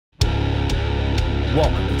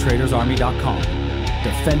Welcome to TradersArmy.com,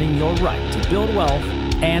 defending your right to build wealth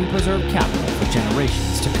and preserve capital for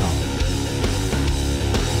generations to come.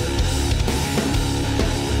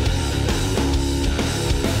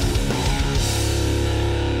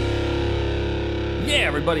 Yeah,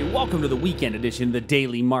 everybody, welcome to the weekend edition of the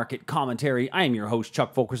Daily Market Commentary. I am your host,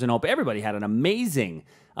 Chuck Fulkerson. Hope everybody had an amazing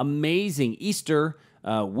Easter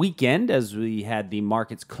weekend as we had the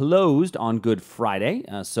markets closed on Good Friday.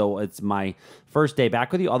 So it's my first day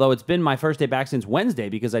back with you, although it's been my first day back since Wednesday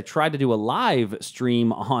because I tried to do a live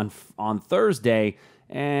stream on Thursday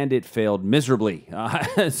and it failed miserably.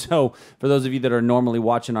 So for those of you that are normally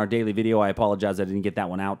watching our daily video, I apologize I didn't get that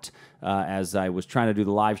one out as I was trying to do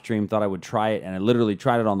the live stream, thought I would try it, and I literally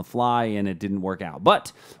tried it on the fly and it didn't work out.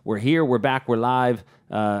 But we're here, we're back, we're live,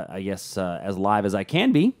 I guess as live as I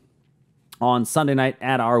can be on Sunday night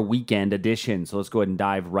at our weekend edition. So let's go ahead and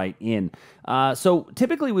dive right in. So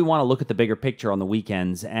typically we want to look at the bigger picture on the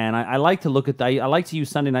weekends, and I like to look at I like to use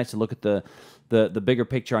Sunday nights to look at the bigger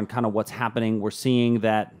picture on kind of what's happening. We're seeing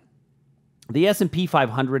that the S&P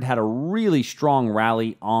 500 had a really strong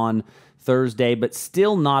rally on Thursday, but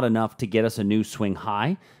still not enough to get us a new swing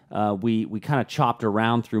high. We kind of chopped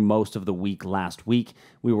around through most of the week last week.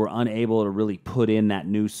 We were unable to really put in that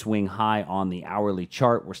new swing high on the hourly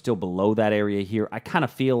chart. We're still below that area here. I kind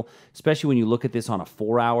of feel, especially when you look at this on a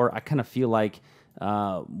 4-hour, I kind of feel like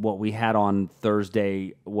what we had on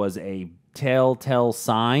Thursday was a telltale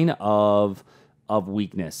sign of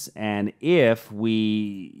weakness. And if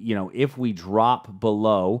we drop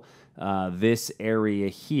below this area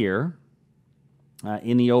here,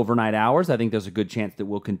 in the overnight hours, I think there's a good chance that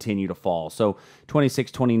we'll continue to fall. So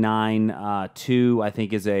 26.29 2, I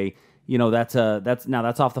think is a, that's off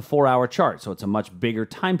the 4-hour chart, so it's a much bigger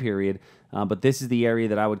time period. But this is the area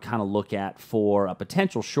that I would kind of look at for a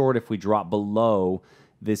potential short if we drop below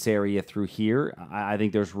this area through here. I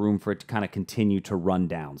think there's room for it to kind of continue to run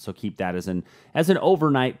down. So keep that as an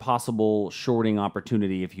overnight possible shorting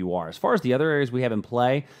opportunity if you are. As far as the other areas we have in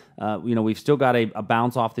play, we've still got a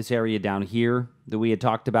bounce off this area down here that we had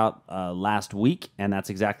talked about last week, and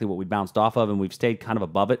that's exactly what we bounced off of, and we've stayed kind of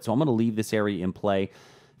above it. So I'm going to leave this area in play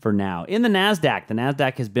for now. In the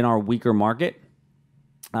NASDAQ has been our weaker market.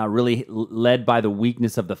 Really led by the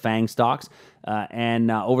weakness of the FANG stocks.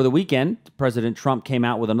 And over the weekend, President Trump came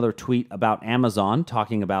out with another tweet about Amazon,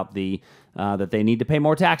 talking about that they need to pay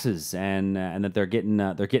more taxes and that they're getting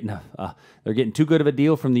too good of a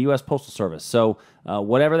deal from the U.S. Postal Service. So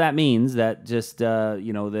whatever that means, that just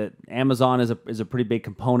that Amazon is a pretty big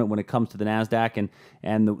component when it comes to the NASDAQ,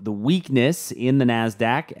 and the weakness in the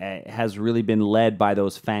NASDAQ has really been led by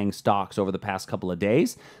those FANG stocks over the past couple of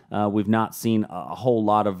days. We've not seen a whole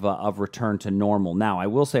lot of return to normal. Now, I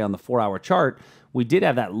will say on the 4-hour chart, we did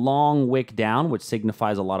have that long wick down, which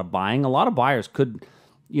signifies a lot of buying. A lot of buyers could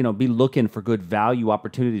be looking for good value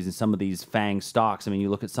opportunities in some of these FANG stocks. I mean, you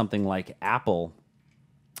look at something like Apple,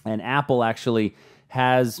 and Apple actually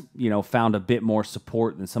has, found a bit more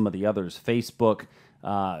support than some of the others. Facebook,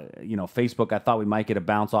 Facebook, I thought we might get a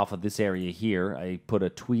bounce off of this area here. I put a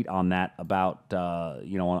tweet on that about,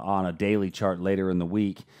 on a daily chart later in the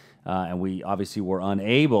week, and we obviously were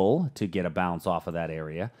unable to get a bounce off of that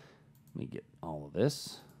area. Let me get all of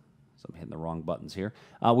this. So I'm hitting the wrong buttons here.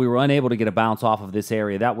 We were unable to get a bounce off of this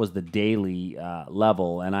area. That was the daily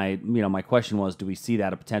level. And my question was, do we see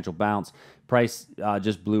that a potential bounce? Price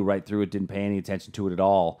just blew right through it, didn't pay any attention to it at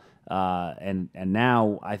all. And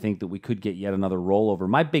now I think that we could get yet another rollover.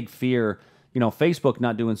 My big fear, Facebook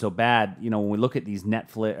not doing so bad. When we look at these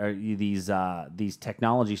Netflix or these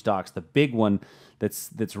technology stocks, the big one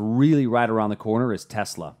that's really right around the corner is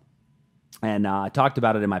Tesla. And I talked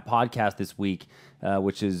about it in my podcast this week,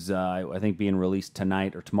 which is, I think, being released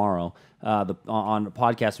tonight or tomorrow. On the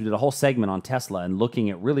podcast, we did a whole segment on Tesla and looking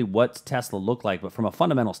at really what Tesla looked like. But from a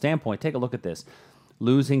fundamental standpoint, take a look at this.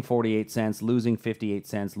 Losing 48 cents, losing 58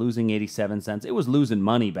 cents, losing 87 cents. It was losing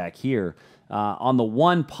money back here. On the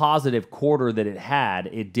one positive quarter that it had,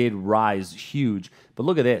 it did rise huge. But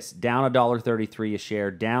look at this, down $1.33 a share,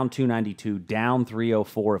 down $2.92, down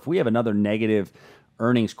 $3.04. If we have another negative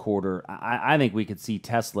earnings quarter, I think we could see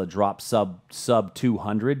Tesla drop sub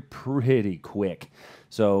 200 pretty quick.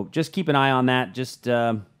 So just keep an eye on that. Just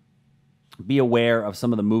be aware of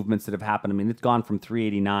some of the movements that have happened. I mean, it's gone from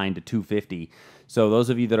 389 to 250. So those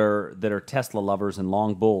of you that are Tesla lovers and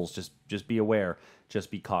long bulls, just be aware. Just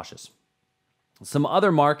be cautious. Some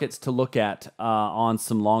other markets to look at on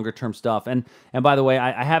some longer term stuff. And by the way,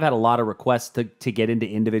 I have had a lot of requests to get into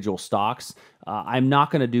individual stocks. I'm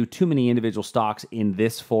not going to do too many individual stocks in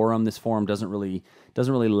this forum. This forum doesn't really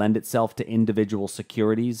lend itself to individual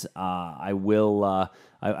securities. I will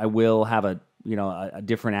have a a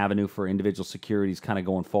different avenue for individual securities kind of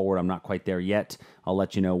going forward. I'm not quite there yet. I'll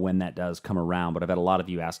let you know when that does come around. But I've had a lot of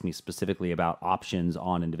you ask me specifically about options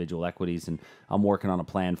on individual equities, and I'm working on a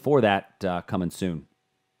plan for that coming soon.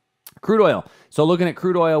 Crude oil. So looking at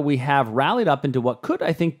crude oil, we have rallied up into what could,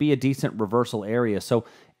 I think, be a decent reversal area. So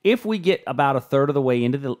if we get about a third of the way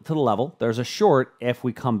into the level, there's a short if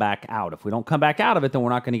we come back out. If we don't come back out of it, then we're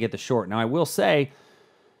not going to get the short. Now, I will say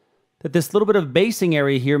that this little bit of basing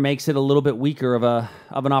area here makes it a little bit weaker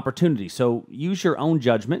of an opportunity. So use your own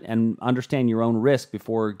judgment and understand your own risk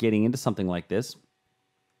before getting into something like this.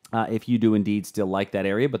 If you do indeed still like that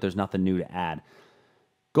area, but there's nothing new to add.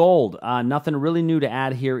 Gold, nothing really new to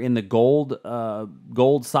add here in the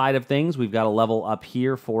gold side of things. We've got a level up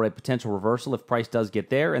here for a potential reversal if price does get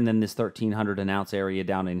there, and then this 1,300 an ounce area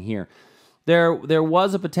down in here. There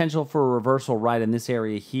was a potential for a reversal right in this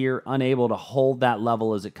area here, unable to hold that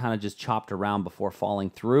level as it kind of just chopped around before falling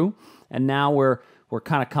through. And now we're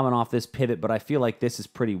kind of coming off this pivot, but I feel like this is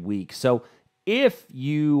pretty weak. So if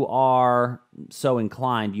you are so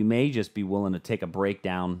inclined, you may just be willing to take a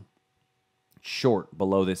breakdown short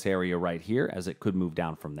below this area right here, as it could move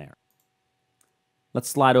down from there. Let's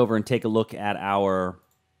slide over and take a look at our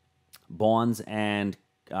bonds and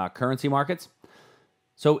currency markets.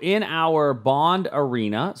 So in our bond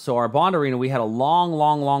arena, we had a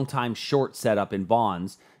long time short setup in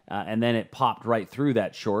bonds, and then it popped right through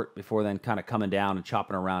that short before then kind of coming down and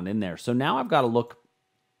chopping around in there. So now I've got to look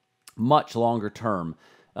much longer term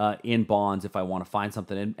in bonds if I want to find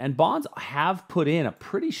something. And bonds have put in a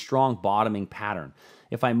pretty strong bottoming pattern.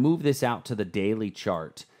 If I move this out to the daily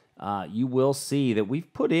chart, you will see that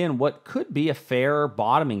we've put in what could be a fair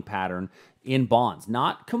bottoming pattern in bonds.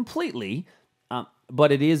 Not completely,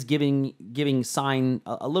 but it is giving sign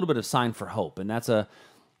a little bit of sign for hope, and that's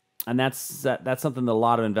something that a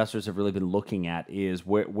lot of investors have really been looking at, is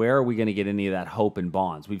where are we going to get any of that hope in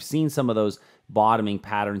bonds? We've seen some of those bottoming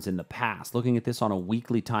patterns in the past. Looking at this on a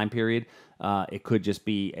weekly time period, it could just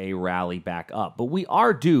be a rally back up, but we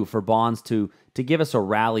are due for bonds to give us a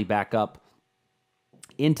rally back up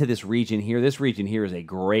into this region here. This region here is a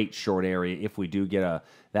great short area if we do get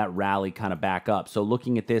that rally kind of back up. So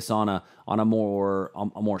looking at this on a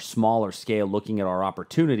more smaller scale, looking at our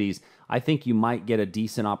opportunities, I think you might get a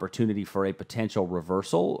decent opportunity for a potential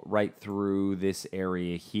reversal right through this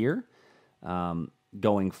area here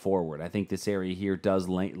going forward. I think this area here does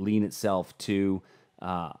lean itself to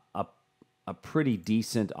a pretty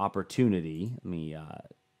decent opportunity. Let me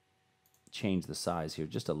change the size here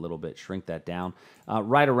just a little bit, shrink that down.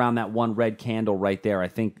 Right around that one red candle right there, I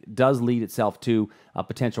think does lead itself to a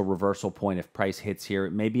potential reversal point if price hits here.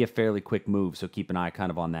 It may be a fairly quick move, so keep an eye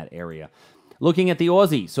kind of on that area. Looking at the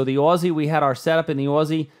Aussie. So the Aussie, we had our setup in the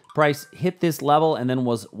Aussie. Price hit this level and then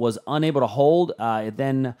was unable to hold. It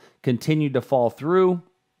then continued to fall through.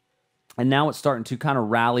 And now it's starting to kind of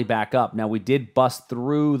rally back up. Now, we did bust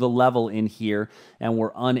through the level in here and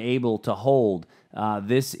we're unable to hold.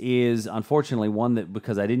 This is unfortunately one that,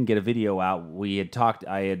 because I didn't get a video out,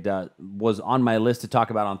 was on my list to talk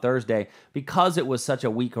about on Thursday because it was such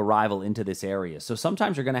a weak arrival into this area. So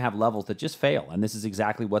sometimes you're going to have levels that just fail, and this is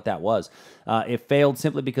exactly what that was. It failed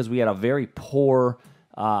simply because we had a very poor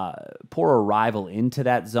arrival into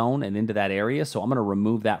that zone and into that area. So I'm going to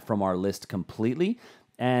remove that from our list completely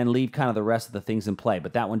and leave kind of the rest of the things in play.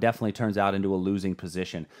 But that one definitely turns out into a losing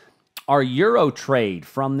position. Our euro trade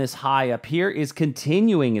from this high up here is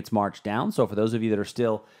continuing its march down. So for those of you that are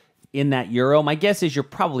still in that euro, my guess is you're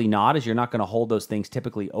probably not, as you're not going to hold those things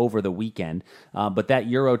typically over the weekend. But that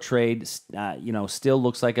euro trade, still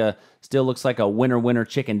looks like a winner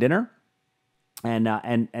chicken dinner.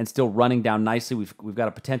 And still running down nicely. We've got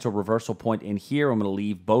a potential reversal point in here. I'm going to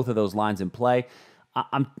leave both of those lines in play.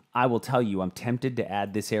 I will tell you, I'm tempted to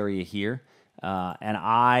add this area here. And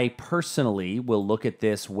I personally will look at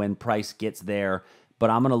this when price gets there, but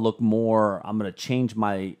I'm going to change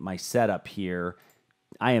my setup here.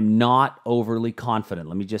 I am not overly confident.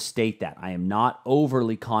 Let me just state that. I am not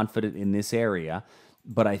overly confident in this area,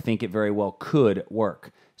 but I think it very well could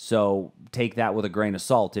work. So take that with a grain of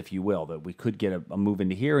salt, if you will, that we could get a move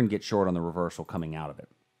into here and get short on the reversal coming out of it.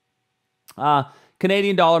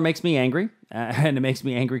 Canadian dollar makes me angry, and it makes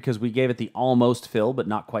me angry because we gave it the almost fill, but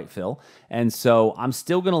not quite fill. And so I'm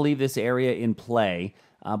still going to leave this area in play,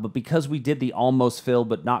 but because we did the almost fill,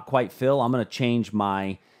 but not quite fill, I'm going to change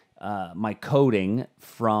my coding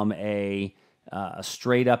from a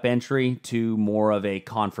straight up entry to more of a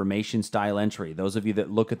confirmation style entry. Those of you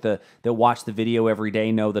that that watch the video every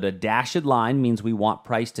day know that a dashed line means we want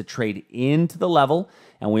price to trade into the level,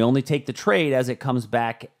 and we only take the trade as it comes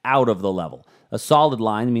back out of the level. A solid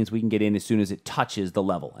line means we can get in as soon as it touches the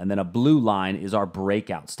level. And then a blue line is our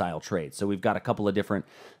breakout style trade. So we've got a couple of different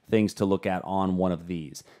things to look at on one of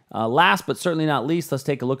these. Last but certainly not least, let's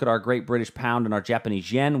take a look at our Great British Pound and our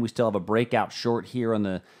Japanese Yen. We still have a breakout short here on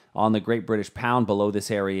the Great British Pound below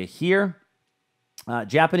this area here.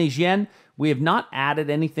 Japanese Yen, we have not added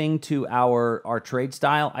anything to our trade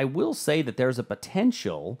style. I will say that there's a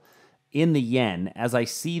potential in the yen as I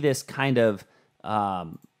see this kind of,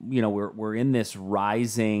 we're in this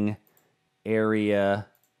rising area.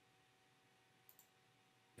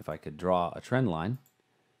 If I could draw a trend line.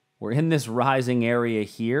 We're in this rising area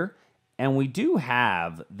here, and we do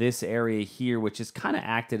have this area here, which has kind of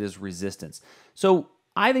acted as resistance. So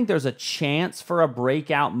I think there's a chance for a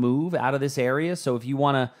breakout move out of this area. So if you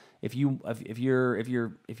want to, if you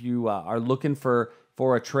are looking for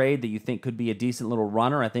a trade that you think could be a decent little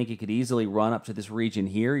runner, I think it could easily run up to this region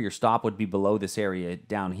here. Your stop would be below this area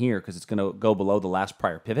down here because it's going to go below the last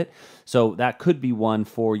prior pivot. So that could be one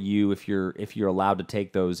for you if you're allowed to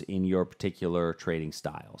take those in your particular trading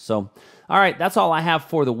style. So, all right, that's all I have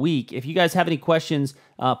for the week. If you guys have any questions,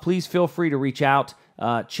 please feel free to reach out.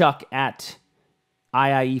 Chuck at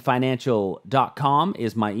IIEfinancial.com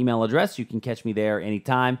is my email address. You can catch me there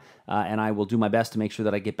anytime, and I will do my best to make sure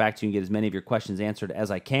that I get back to you and get as many of your questions answered as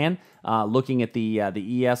I can. Looking at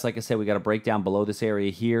the ES, like I said, we got a breakdown below this area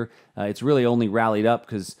here. It's really only rallied up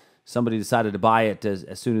because somebody decided to buy it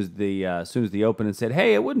as soon as the open and said,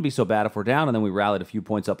 hey, it wouldn't be so bad if we're down, and then we rallied a few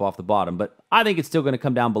points up off the bottom. But I think it's still going to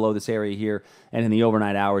come down below this area here, and in the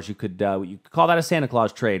overnight hours, you could call that a Santa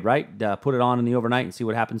Claus trade, right? Put it on in the overnight and see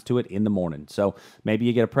what happens to it in the morning. So maybe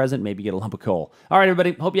you get a present, maybe you get a lump of coal. All right,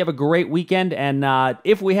 everybody, hope you have a great weekend, and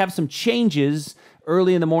if we have some changes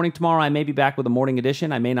early in the morning tomorrow, I may be back with a morning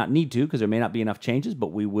edition. I may not need to because there may not be enough changes,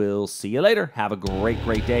 but we will see you later. Have a great,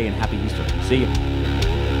 great day, and happy Easter. See you.